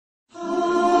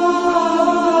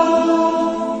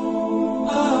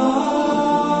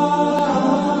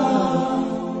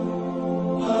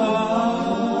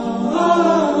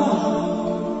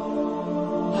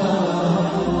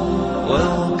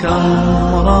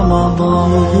Assalamu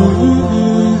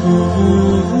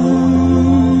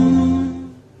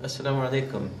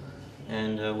alaikum,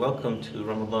 and welcome to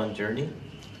Ramadan Journey.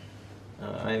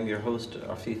 I am your host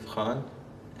Afif Khan,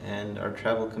 and our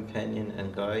travel companion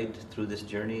and guide through this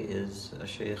journey is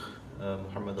Sheikh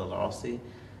Muhammad Al-Asi.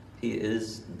 He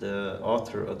is the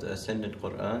author of the Ascendant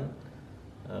Quran.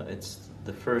 It's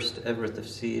the first ever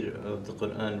tafsir of the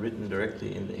Quran written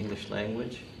directly in the English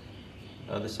language.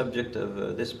 The subject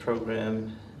of this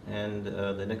program and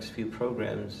the next few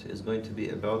programs is going to be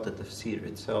about the tafsir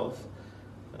itself.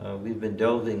 We've been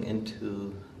delving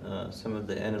into some of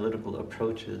the analytical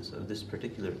approaches of this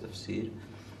particular tafsir.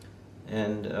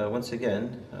 And once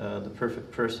again, the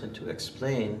perfect person to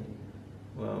explain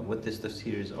what this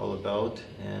tafsir is all about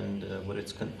and what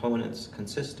its components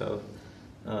consist of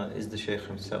is the Shaykh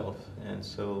himself. And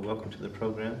so, welcome to the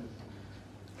program.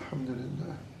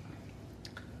 Alhamdulillah.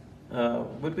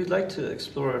 What we'd like to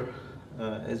explore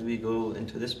as we go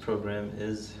into this program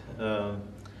is the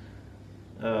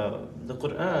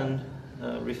Quran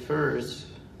refers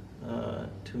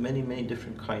to many, many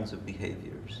different kinds of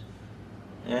behaviors.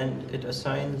 And it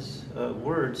assigns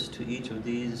words to each of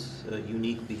these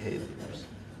unique behaviors.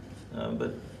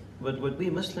 But what we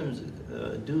Muslims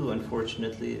do,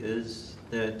 unfortunately, is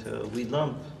that we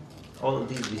lump all of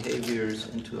these behaviors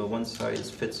into a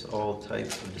one-size-fits-all type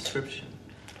of description.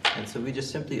 And so we just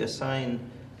simply assign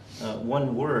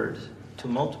one word to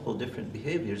multiple different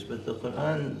behaviors, but the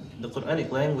Quranic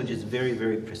language is very,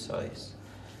 very precise.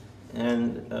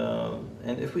 And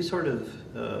if we sort of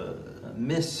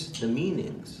miss the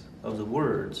meanings of the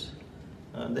words,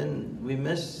 then we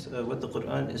miss what the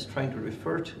Quran is trying to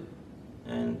refer to.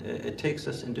 And it takes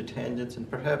us into tangents, and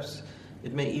perhaps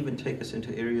it may even take us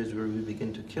into areas where we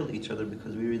begin to kill each other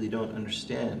because we really don't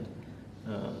understand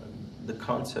the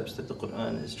concepts that the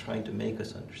Quran is trying to make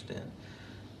us understand.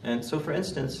 And so, for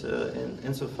instance,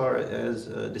 insofar as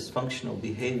dysfunctional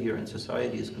behavior in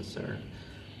society is concerned,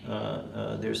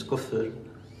 there's kufr,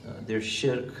 there's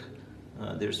shirk,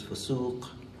 there's fusuq,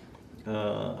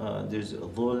 there's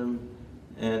dhulm,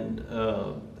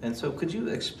 and so could you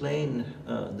explain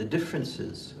the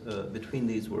differences between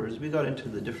these words? We got into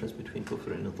the difference between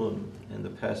kufr and dhulm in the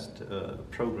past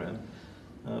program,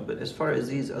 but as far as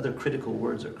these other critical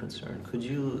words are concerned, could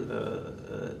you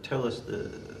tell us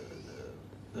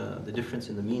the difference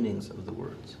in the meanings of the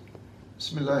words?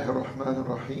 Bismillahir Rahmanir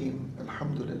Rahim.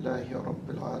 Alhamdulillahi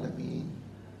Rabbil Alameen.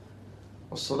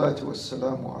 Wassalatu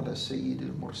wassalamu ala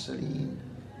Sayyidil Mursaleen.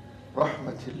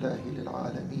 Rahmatillahi lil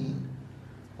Alameen.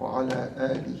 Wa ala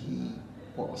alihi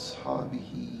wa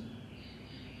ashabihi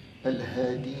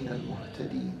al-hadeen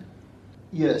al-muhtadeen.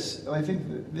 Yes, I think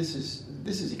that this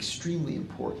is extremely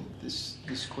important.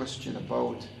 This question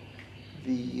about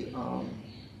the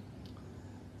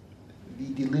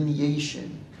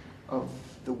delineation of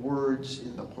the words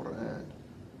in the Quran.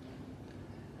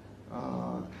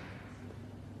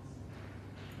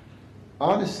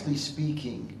 Honestly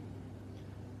speaking,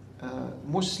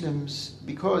 Muslims,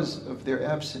 because of their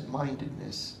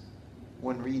absent-mindedness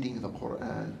when reading the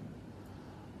Quran,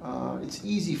 it's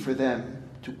easy for them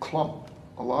to clump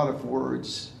a lot of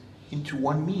words into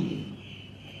one meaning.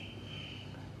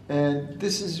 And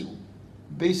this is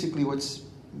basically what's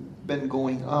been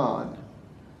going on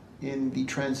in the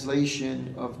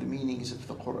translation of the meanings of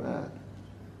the Quran.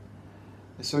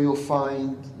 And so you'll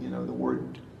find, the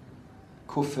word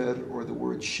kufr, or the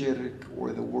word shirk,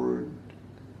 or the word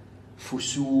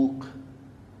fusuq,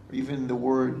 or even the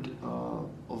word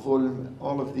dhulm,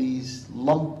 all of these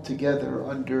lumped together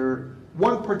under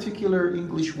one particular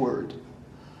English word.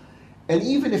 And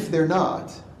even if they're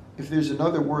not, if there's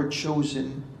another word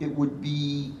chosen, it would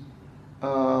be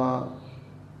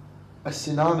a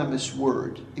synonymous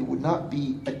word. It would not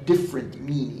be a different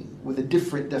meaning with a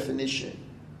different definition.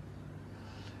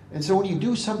 And so when you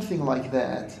do something like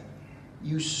that,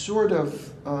 you sort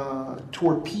of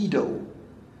torpedo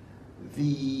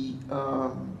the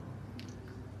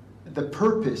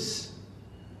purpose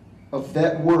of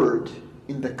that word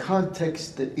in the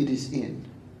context that it is in.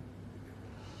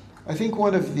 I think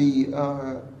one of the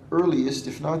earliest,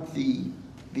 if not the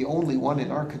only one in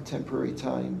our contemporary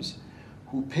times,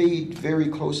 who paid very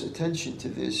close attention to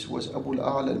this was Abu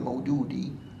al-A'la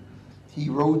al-Mawdudi. He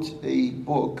wrote a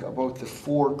book about the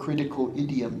 4 critical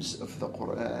idioms of the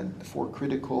Quran, the 4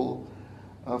 critical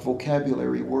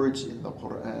vocabulary words in the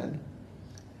Quran.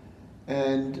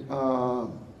 And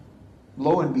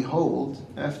lo and behold,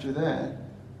 after that,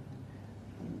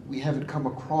 we haven't come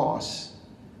across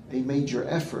a major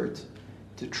effort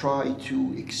to try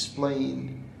to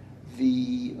explain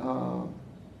the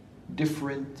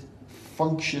different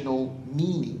functional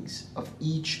meanings of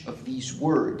each of these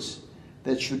words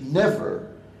that should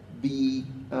never be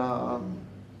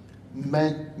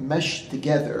meshed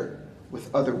together with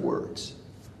other words.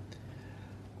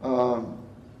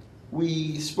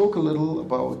 We spoke a little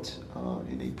about,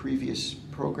 in a previous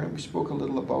program, we spoke a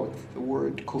little about the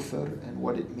word kufr and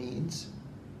what it means.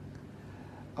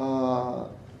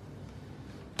 But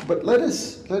let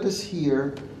us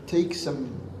here take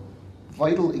some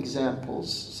vital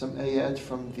examples, some ayat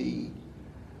from the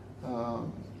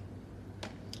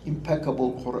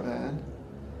impeccable Quran,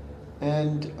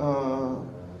 and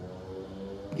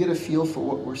get a feel for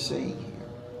what we're saying here.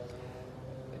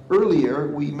 Earlier,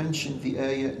 we mentioned the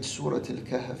ayah in Surah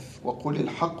Al-Kahf, وَقُلِ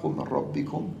الْحَقُّ مِنْ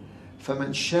رَبِّكُمْ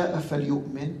فَمَنْ شَاءَ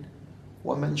فَلْيُؤْمِنْ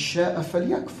وَمَنْ شَاءَ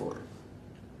فَلْيَكْفُرْ.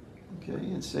 Okay,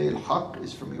 and say al-haq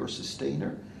is from your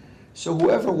sustainer. So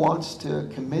whoever wants to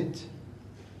commit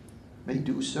may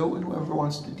do so, and whoever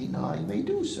wants to deny may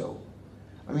do so.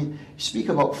 I mean, speak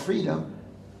about freedom.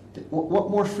 What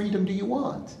more freedom do you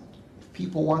want? If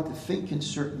people want to think in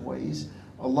certain ways,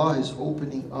 Allah is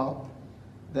opening up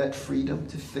that freedom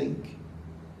to think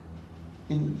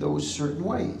in those certain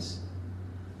ways.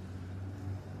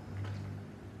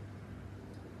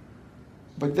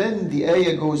 But then the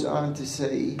ayah goes on to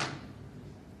say,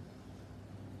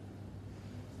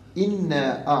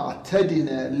 إِنَّا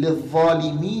أَعْتَدْنَا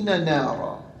لِلظَّالِمِينَ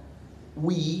نَارًا.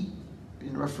 We,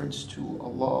 in reference to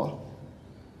Allah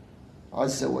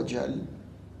Azza wa Jal,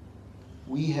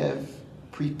 we have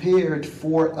prepared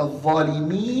for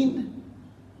al-zalimeen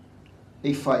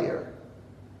a fire.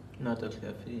 Not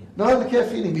al-kafirin. Not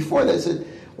al-kafirin. Before that it said,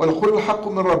 وَلَقُلُ الْحَقُّ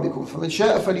مِنْ رَبِّكُمْ فَمَنْ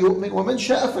شَاءَ فَلْيُؤْمِنْ وَمَنْ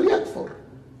شَاءَ فَلْيَكْفُرْ.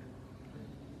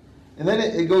 And then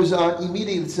it goes on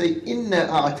immediately to say, إِنَّا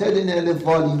أَعْتَدْنَا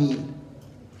لِلظَّالِمِينَ.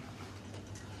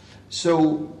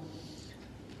 So,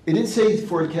 it didn't say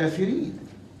for al-kafirin.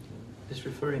 It's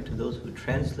referring to those who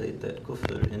translate that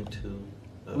kufr into...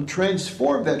 who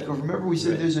transform that kufr. Remember we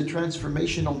said Right. There's a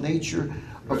transformational nature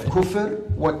of Right. kufr.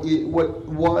 What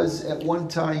was at one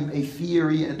time a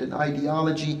theory and an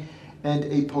ideology and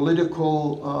a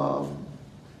political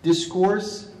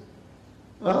discourse,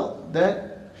 well,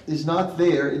 that is not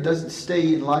there. It doesn't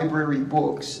stay in library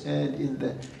books and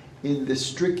in the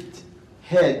strict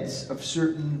heads of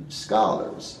certain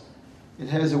scholars. It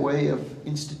has a way of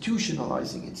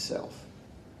institutionalizing itself.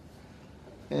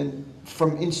 And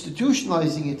from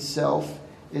institutionalizing itself,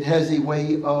 it has a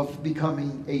way of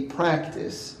becoming a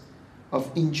practice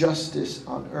of injustice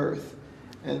on earth.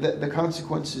 And the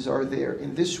consequences are there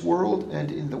in this world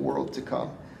and in the world to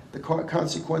come. The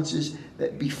consequences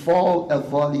that befall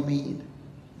al-zalimeen,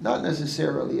 not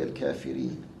necessarily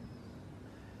al-kafirin.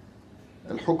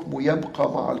 الحكم يبقى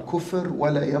مع الكفر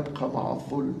ولا يبقى مع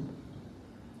الظلم.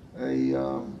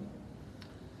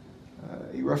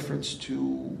 A reference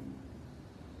to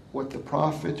what the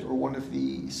Prophet or one of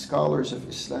the scholars of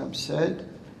Islam said,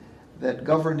 that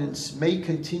governance may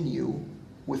continue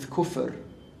with kufr,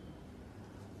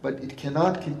 but it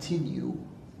cannot continue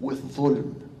with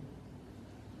dhulm.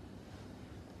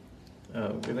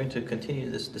 We're going to continue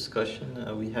this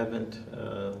discussion. We haven't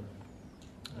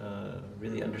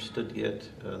really understood yet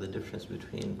the difference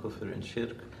between kufr and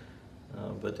shirk,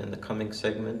 but in the coming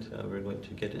segment we're going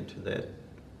to get into that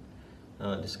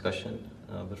discussion.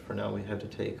 But for now we have to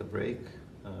take a break,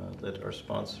 let our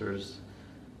sponsors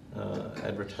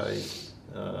advertise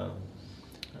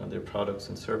their products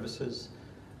and services,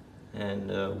 and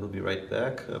we'll be right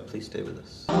back. Please stay with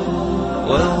us.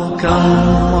 Welcome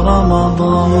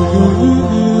Ramadan.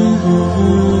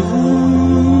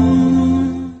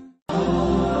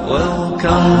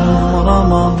 Welcome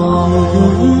Ramadan.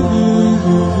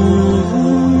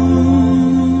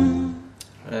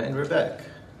 And we're back.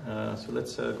 So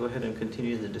let's go ahead and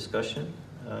continue the discussion.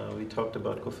 We talked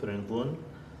about kufr and dhulm.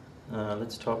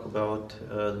 Let's talk about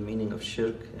the meaning of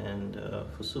shirk and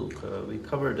fusuq. We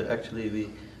covered, actually, we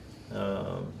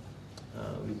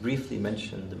briefly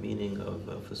mentioned the meaning of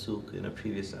fusuq in a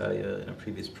previous ayah, in a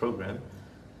previous program.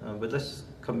 But let's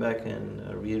come back and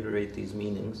reiterate these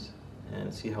meanings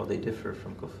and see how they differ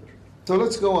from kufr. So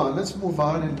let's go on. Let's move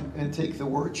on and take the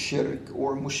word shirk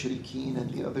or mushrikeen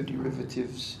and the other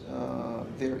derivatives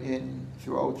therein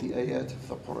throughout the ayat of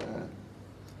the Quran.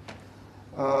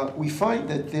 We find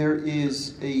that there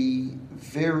is a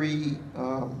very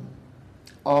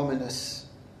ominous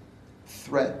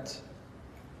threat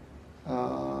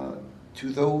to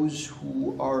those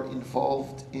who are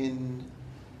involved in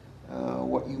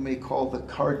what you may call the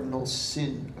cardinal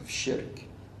sin of shirk.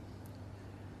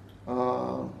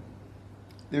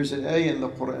 There's an ayah in the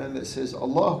Quran that says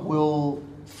Allah will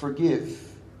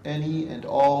forgive any and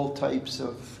all types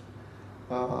of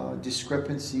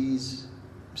discrepancies,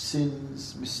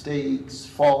 sins, mistakes,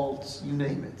 faults, you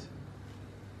name it.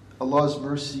 Allah's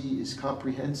mercy is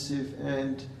comprehensive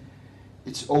and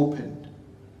it's open,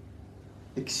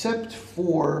 except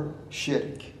for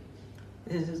shirk.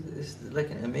 It's like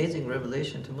an amazing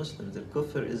revelation to Muslims that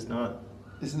kufr is not.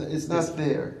 It's not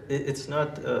there. It's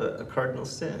not a cardinal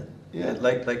sin. Yeah.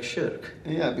 Like shirk.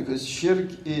 Yeah, because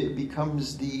shirk it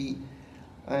becomes the.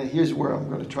 Here's where I'm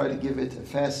going to try to give it a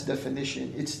fast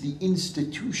definition. It's the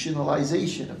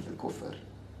institutionalization of the kufr.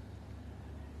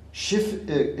 Shirk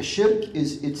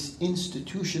is its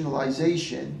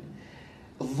institutionalization.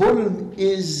 Dhulm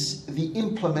is the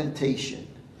implementation.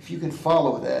 If you can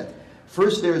follow that.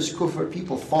 First there is kufr.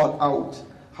 People thought out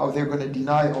how they're going to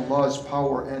deny Allah's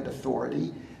power and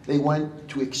authority. They went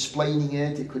to explaining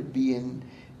it. It could be in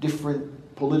different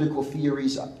political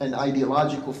theories and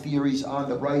ideological theories on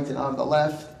the right and on the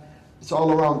left. It's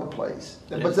all around the place.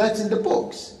 Yes. But that's in the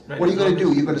books. Right. What are you going to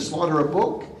do? You're going to slaughter a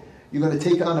book? You're going to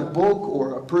take on a book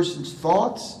or a person's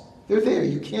thoughts? They're there.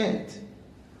 You can't.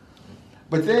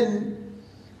 But then,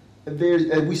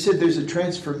 we said there's a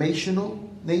transformational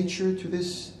nature to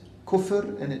this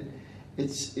kufr, and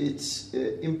its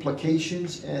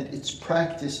implications and its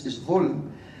practice is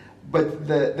dhulm. But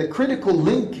the critical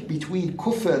link between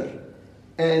kufr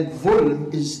and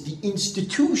dhulm is the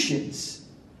institutions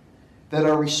that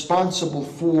are responsible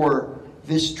for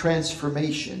this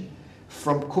transformation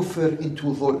from kufr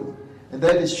into dhulm, and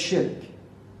that is shirk.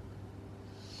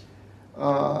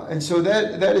 And so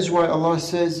that is why Allah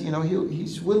says,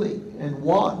 He's willing and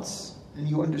wants, and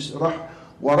you understand.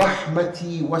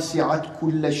 وَرَحْمَتِي وَسِعَتْ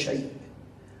كُلَّ شَيْءٍ.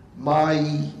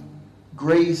 My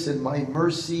grace and my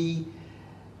mercy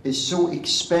is so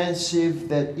expansive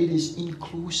that it is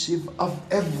inclusive of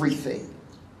everything.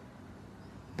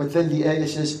 But then the ayah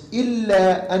says,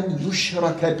 إِلَّا أَن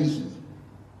يُشْرَكَ بِهِ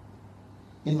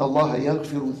إِنَّ اللَّهَ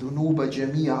يَغْفِرُ الذُّنُوبَ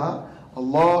جَمِيعًا.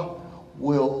 Allah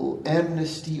will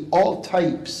amnesty all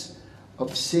types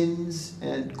of sins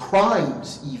and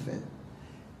crimes even,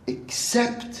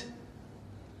 except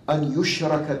أن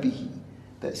يُشْرَكَ بِهِ,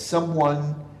 that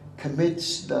someone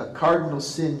commits the cardinal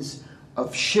sins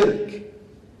of shirk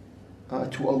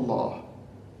to Allah.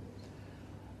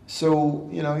 So,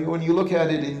 when you look at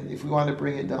it, if we want to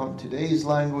bring it down to today's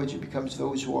language, it becomes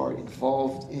those who are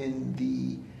involved in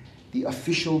the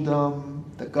officialdom,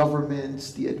 the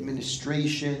governments, the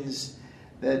administrations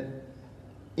that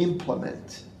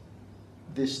implement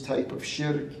this type of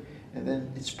shirk, and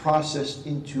then it's processed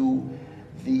into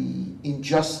the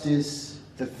injustice,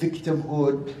 the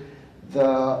victimhood,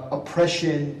 the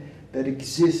oppression that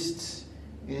exists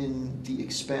in the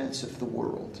expanse of the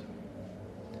world.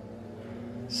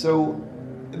 So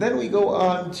then we go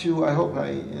on to, I hope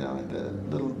the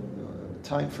little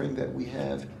time frame that we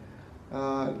have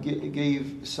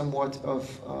gave somewhat of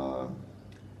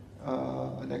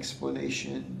an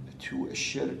explanation to a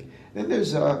shirk. Then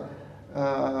there's an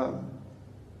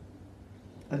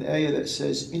ayah that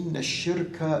says, إِنَّ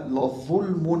الشِّرْكَ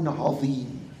لَظُلْمٌ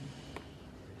عَظِيمٌ.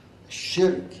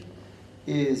 Shirk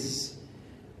is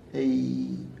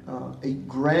a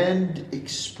grand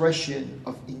expression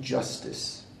of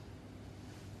injustice.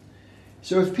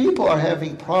 So if people are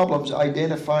having problems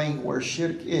identifying where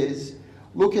shirk is,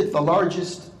 look at the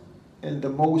largest and the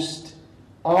most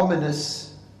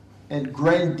ominous and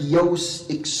grandiose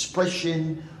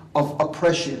expression of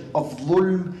oppression, of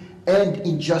dhulm and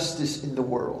injustice in the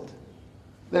world.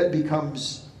 That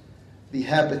becomes the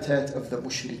habitat of the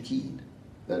mushrikeen.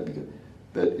 That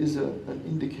is an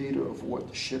indicator of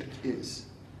what shirk is.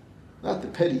 Not the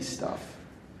petty stuff.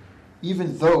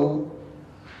 Even though,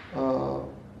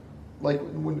 like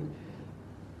when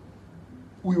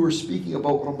we were speaking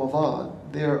about Ramadan,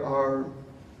 there are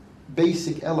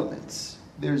basic elements.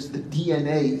 There's the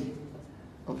DNA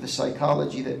of the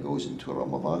psychology that goes into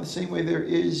Ramadan, the same way there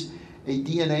is a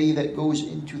DNA that goes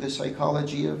into the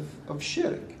psychology of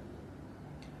shirk.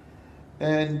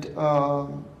 And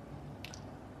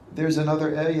there's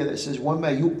another ayah that says,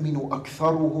 وَمَا يُؤْمِنُ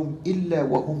أَكْثَرُهُمْ إِلَّا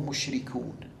وَهُمْ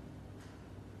مُشْرِكُونَ.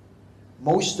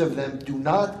 Most of them do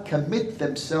not commit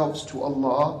themselves to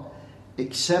Allah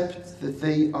except that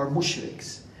they are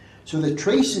mushriks. So the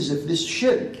traces of this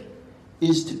shirk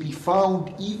is to be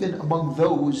found even among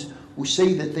those who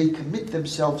say that they commit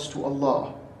themselves to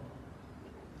Allah.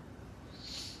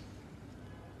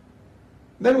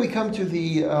 Then we come to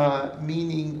the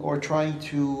meaning, or trying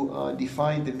to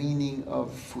define the meaning of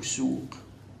fusuq.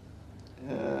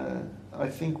 I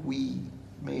think we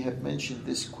may have mentioned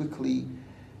this quickly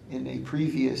in a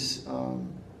previous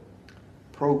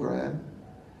program,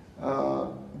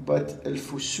 but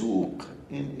al-fusuq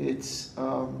in its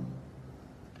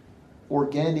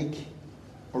organic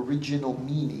original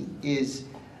meaning is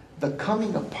the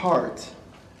coming apart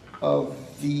of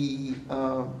the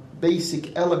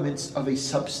basic elements of a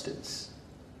substance.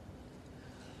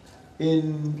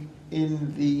 In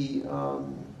the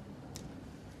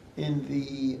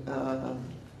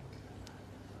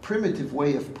primitive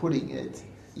way of putting it,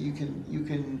 you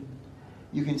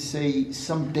can say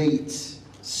some dates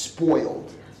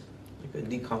spoiled. Like a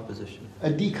decomposition. A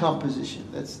decomposition,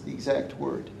 that's the exact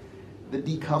word. The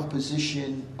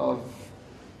decomposition of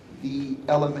the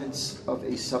elements of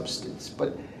a substance.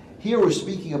 But here we're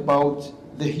speaking about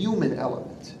the human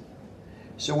element.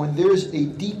 So when there's a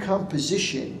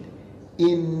decomposition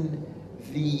in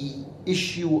the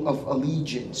issue of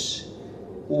allegiance,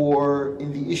 or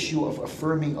in the issue of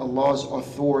affirming Allah's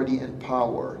authority and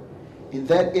power, in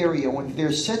that area, when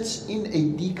there sets in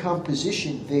a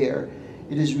decomposition there,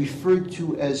 it is referred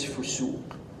to as fusuq.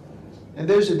 And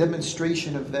there's a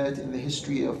demonstration of that in the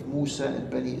history of Musa and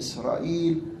Bani Israel.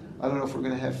 I don't know if we're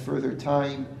going to have further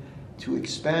time to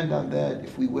expand on that.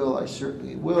 If we will, I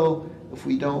certainly will. If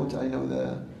we don't, I know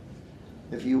the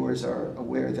viewers are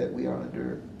aware that we are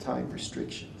under time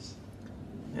restrictions.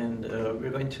 And we're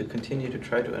going to continue to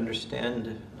try to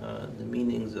understand the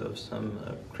meanings of some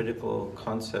critical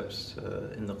concepts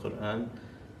in the Quran.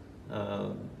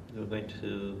 We're going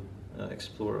to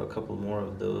explore a couple more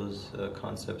of those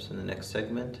concepts in the next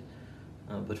segment.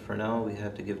 But for now, we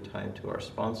have to give time to our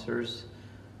sponsors.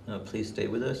 Please stay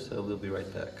with us. We'll be right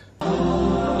back.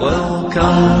 Welcome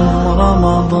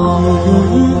Ramadan.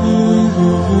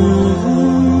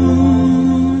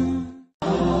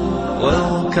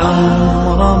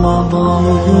 Welcome Ramadan.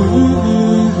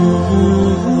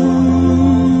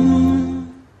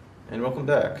 And welcome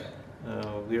back.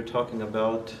 We are talking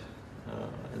about,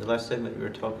 in the last segment we were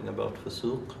talking about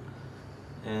fusuq,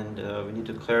 and we need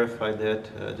to clarify that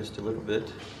just a little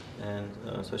bit. And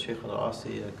so Shaykh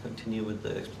Al-Asi, continue with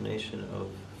the explanation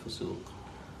of fusuq.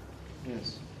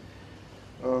 Yes.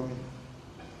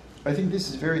 I think this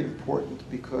is very important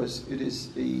because it is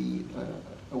a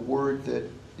word that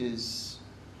is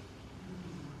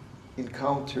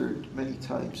encountered many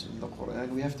times in the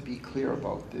Quran. We have to be clear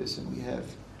about this, and we have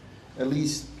at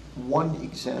least one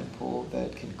example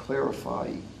that can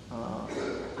clarify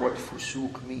what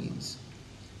fusuq means.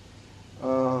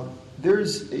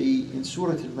 In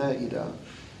Surah Al-Ma'idah,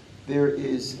 there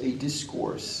is a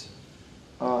discourse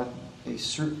on a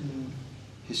certain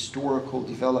historical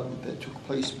development that took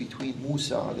place between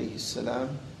Musa alayhi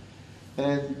salam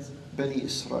and Bani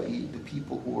Israel, the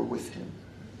people who were with him.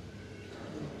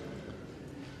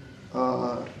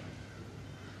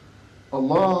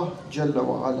 Allah Jalla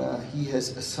wa Ala, He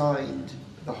has assigned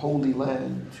the Holy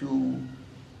Land to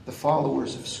the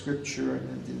followers of Scripture,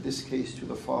 and in this case to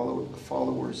the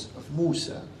followers of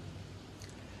Musa.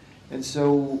 And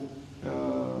so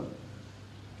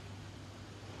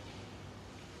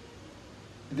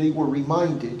they were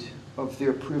reminded of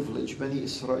their privilege. Bani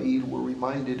Israel were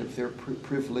reminded of their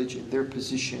privilege and their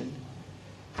position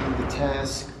in the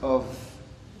task of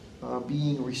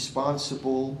being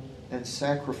responsible and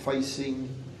sacrificing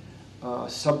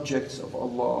subjects of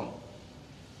Allah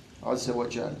Azza wa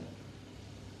Jal.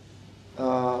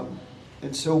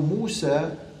 And so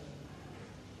Musa,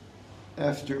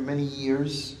 after many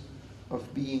years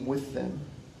of being with them,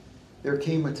 there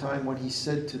came a time when he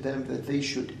said to them that they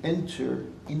should enter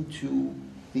into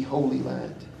the Holy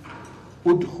Land.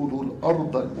 Udkhulul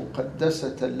arda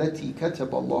al-muqaddasata allati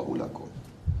kataba Allahu lakum.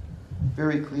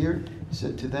 Very clear. He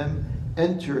said to them,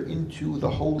 enter into the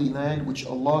Holy Land which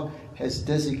Allah has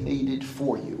designated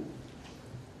for you.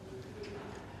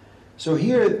 So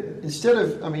here, instead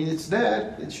of, it's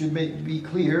that, it should be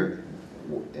clear,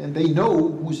 and they know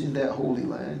who's in that Holy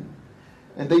Land.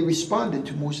 And they responded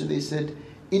to Musa, they said,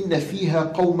 Inna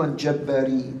fiha qawman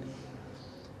jabbarin.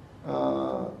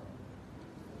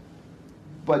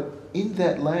 But in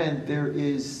that land there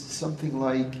is something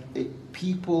like a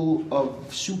people of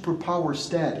superpower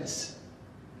status.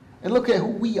 And look at who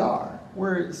we are.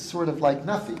 We're sort of like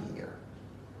nothing here.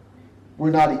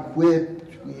 We're not equipped.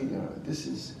 This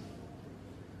is...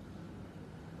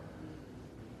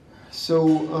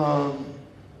 So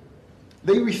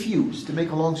they refused, to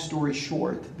make a long story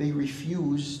short, they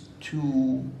refused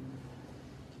to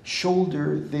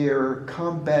shoulder their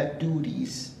combat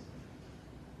duties.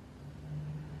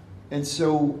 And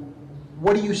so,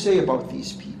 what do you say about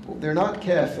these people? They're not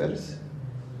kafirs.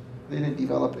 They didn't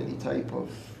develop any type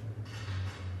of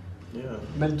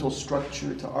mental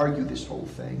structure to argue this whole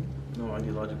thing. No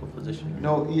ideological position.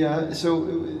 No, yeah. So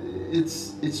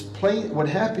it's plain. What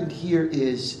happened here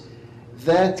is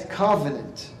that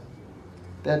covenant,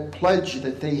 that pledge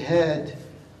that they had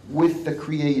with the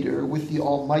Creator, with the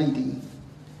Almighty,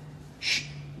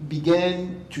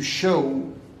 began to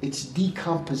show its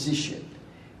decomposition.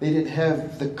 They didn't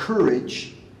have the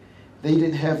courage, they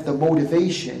didn't have the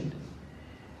motivation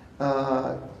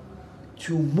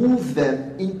to move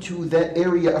them into that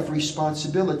area of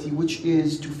responsibility, which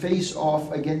is to face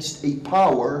off against a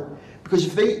power. Because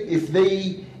if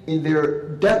they in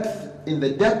the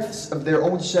depths of their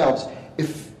own selves,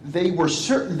 if they were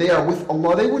certain they are with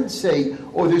Allah, they wouldn't say,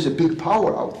 oh, there's a big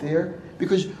power out there,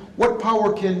 because what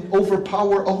power can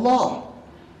overpower Allah?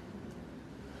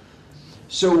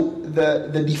 So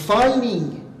the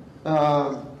defining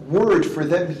word for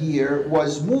them here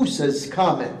was Musa's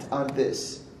comment on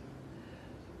this.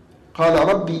 قال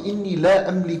ربي إني لا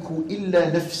أملك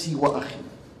إلا نفسي وأخي.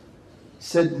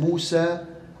 Said Musa,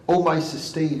 O my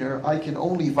sustainer, I can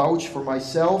only vouch for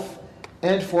myself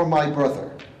and for my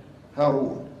brother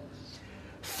Harun.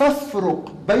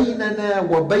 فافرق بيننا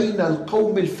وبين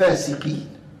القوم الفاسقين.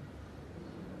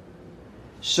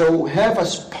 So have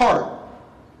us part,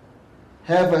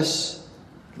 have us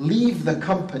leave the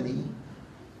company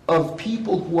of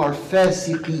people who are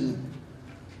fasiqeen.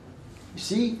 You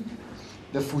see,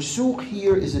 the fusuq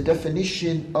here is a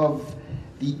definition of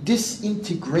the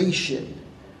disintegration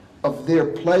of their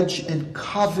pledge and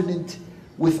covenant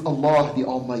with Allah the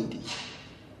Almighty.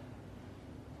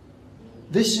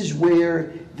 This is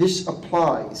where this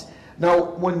applies.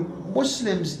 Now, when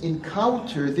Muslims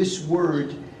encounter this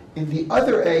word in the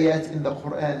other ayat in the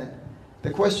Quran, the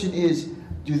question is,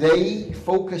 do they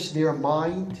focus their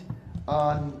mind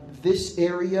on this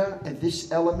area and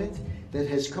this element that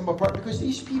has come apart? Because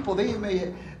these people, they may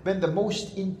have been the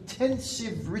most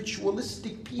intensive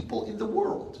ritualistic people in the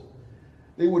world.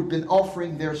 They would have been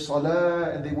offering their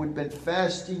salah, and they would have been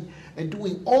fasting and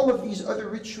doing all of these other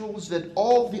rituals that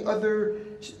all the other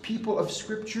people of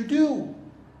Scripture do.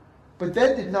 But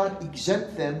that did not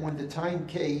exempt them when the time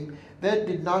came. That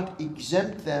did not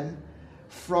exempt them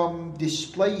from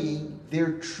displaying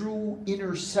their true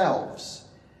inner selves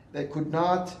that could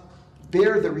not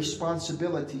bear the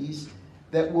responsibilities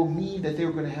that will mean that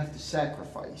they're going to have to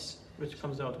sacrifice. Which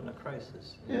comes out in a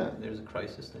crisis. Yeah. There's a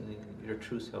crisis, then your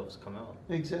true selves come out.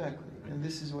 Exactly. And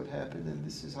this is what happened, and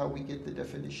this is how we get the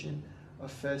definition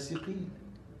of fasiqeen.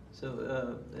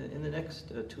 So in the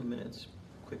next 2 minutes,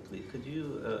 quickly, could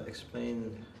you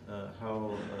explain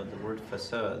how the word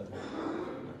fasad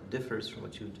differs from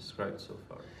what you've described so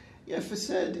far? Yeah,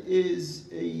 fasad is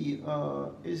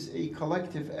a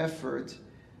collective effort.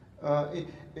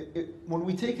 When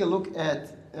we take a look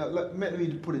at, let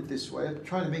me put it this way, I'm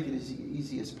trying to make it as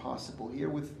easy as possible here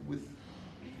with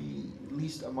the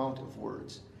least amount of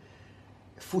words.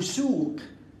 Fusuq,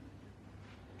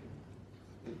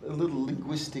 a little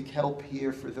linguistic help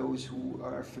here for those who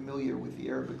are familiar with the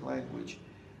Arabic language.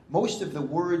 Most of the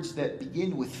words that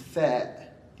begin with fa,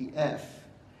 the F,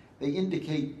 they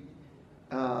indicate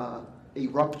a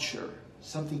rupture,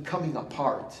 something coming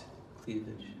apart.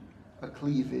 Cleavage. A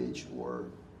cleavage or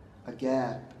a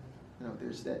gap. You know,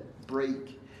 there's that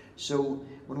break. So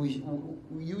when we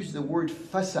use the word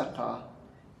fasaqa,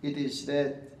 it is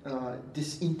that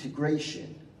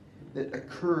disintegration that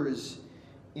occurs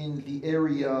in the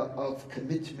area of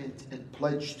commitment and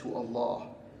pledge to Allah,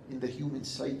 in the human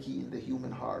psyche, in the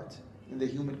human heart, in the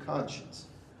human conscience.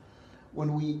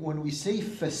 When we say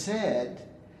fasad,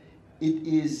 it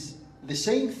is the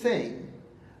same thing,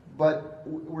 but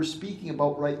we're speaking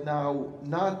about right now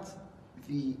not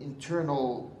the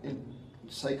internal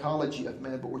psychology of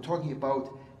man, but we're talking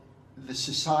about the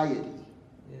society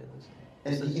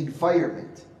and the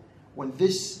environment. When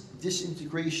this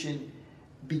disintegration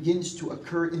begins to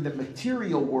occur in the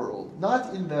material world,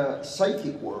 not in the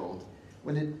psychic world,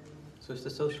 So it's the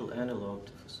social analog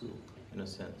to fusuq, in a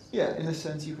sense. Yeah, in a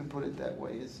sense you can put it that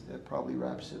way. That probably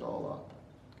wraps it all up.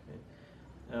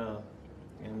 Okay.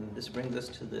 And this brings us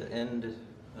to the end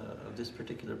of this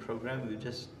particular program. We've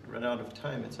just run out of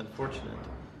time. It's unfortunate.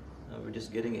 We're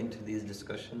just getting into these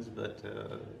discussions, but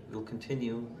we'll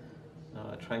continue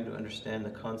trying to understand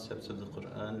the concepts of the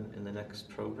Quran in the next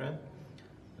program.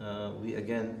 We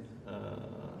again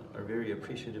are very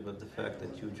appreciative of the fact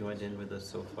that you joined in with us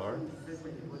so far.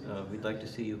 We'd like to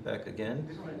see you back again,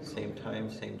 same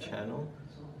time, same channel.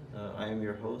 I am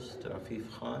your host,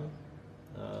 Afif Khan,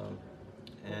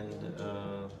 and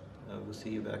we'll see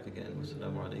you back again.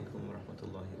 Wassalamu alaikum wa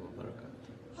rahmatullahi wa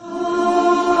barakatuh.